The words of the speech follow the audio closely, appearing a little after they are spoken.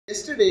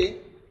Yesterday,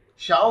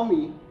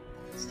 Xiaomi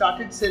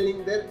started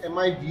selling their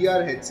MI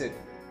VR headset,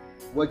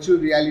 virtual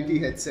reality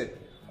headset,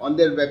 on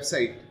their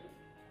website.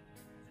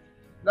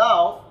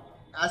 Now,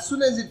 as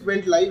soon as it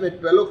went live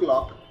at 12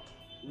 o'clock,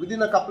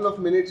 within a couple of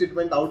minutes it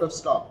went out of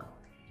stock.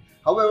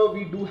 However,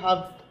 we do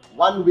have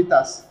one with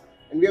us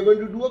and we are going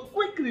to do a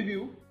quick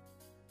review.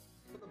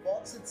 The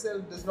box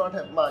itself does not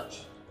have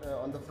much.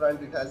 On the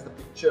front it has the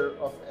picture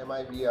of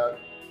MI VR.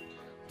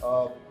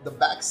 The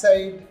back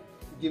side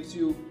gives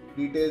you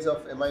details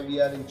of MI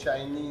VR in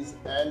Chinese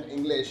and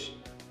English.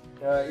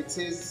 It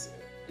says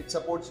it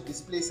supports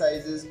display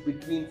sizes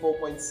between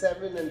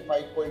 4.7 and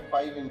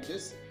 5.5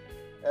 inches.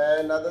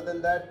 And other than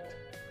that,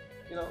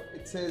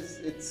 it says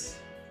it's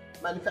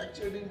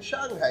manufactured in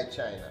Shanghai,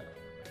 China.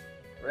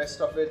 Rest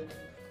of it,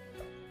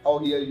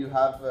 here you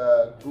have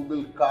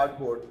Google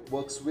Cardboard,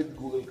 works with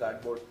Google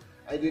Cardboard.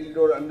 I really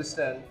don't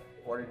understand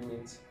what it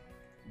means,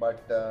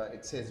 but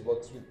it says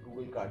works with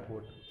Google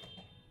Cardboard.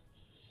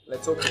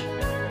 Let's open it.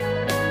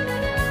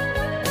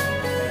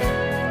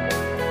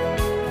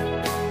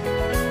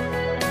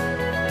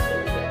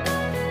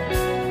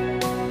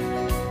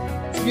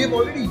 So we have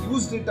already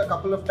used it a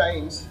couple of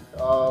times,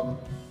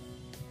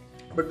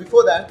 but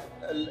before that,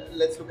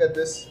 let's look at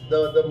this.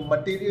 The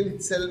material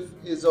itself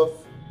is of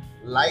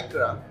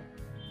Lycra.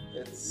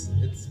 It's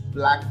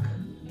black,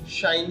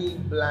 shiny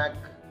black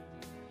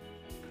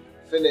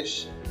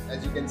finish,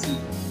 as you can see.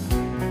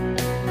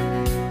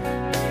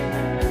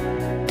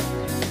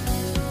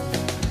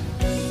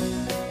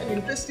 And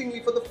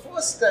interestingly, for the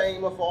first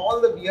time of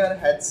all the VR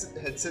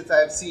headsets I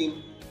have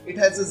seen, it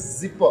has a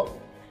zipper.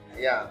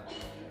 Yeah.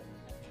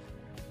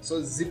 So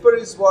zipper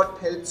is what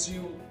helps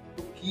you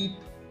to keep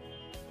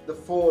the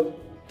phone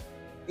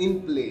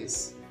in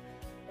place,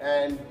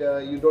 and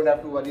you don't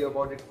have to worry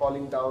about it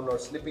falling down or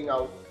slipping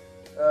out.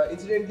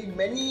 Incidentally,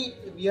 many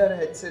VR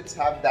headsets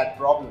have that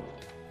problem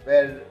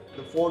where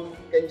the phone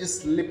can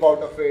just slip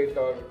out of it,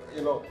 or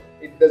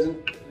it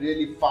doesn't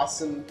really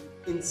fasten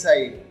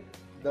inside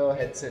the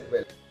headset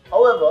well.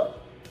 However,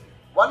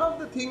 one of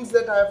the things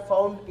that I have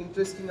found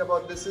interesting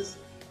about this is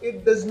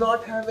it does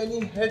not have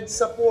any head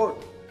support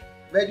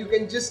where you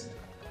can just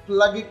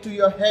plug it to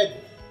your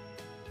head.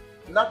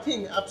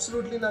 Nothing,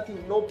 absolutely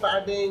nothing, no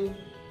padding,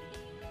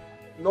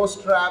 no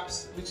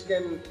straps which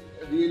can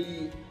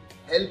really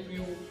help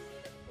you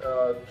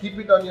keep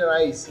it on your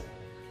eyes.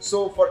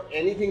 So for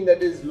anything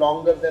that is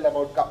longer than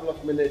about a couple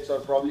of minutes or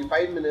probably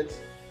 5 minutes,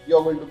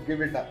 you're going to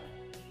give it up.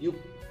 You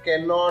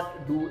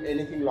cannot do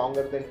anything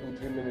longer than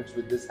 2-3 minutes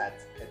with this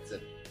headset.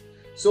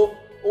 So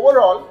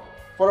overall,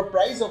 for a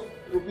price of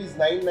Rs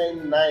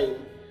 999,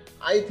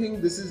 I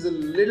think this is a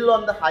little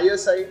on the higher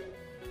side.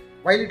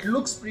 While it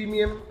looks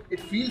premium, it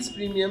feels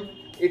premium,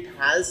 it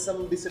has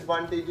some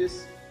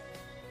disadvantages.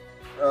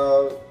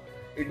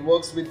 It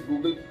works with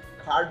Google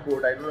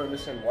Cardboard. I don't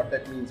understand what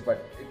that means,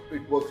 but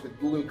it works with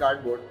Google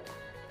Cardboard.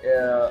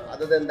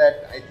 Other than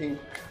that, I think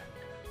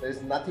there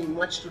is nothing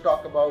much to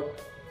talk about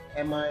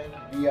MI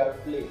VR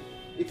Play.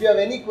 If you have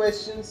any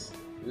questions,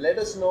 let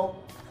us know,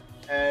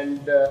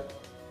 and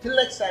till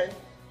next time,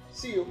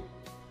 see you.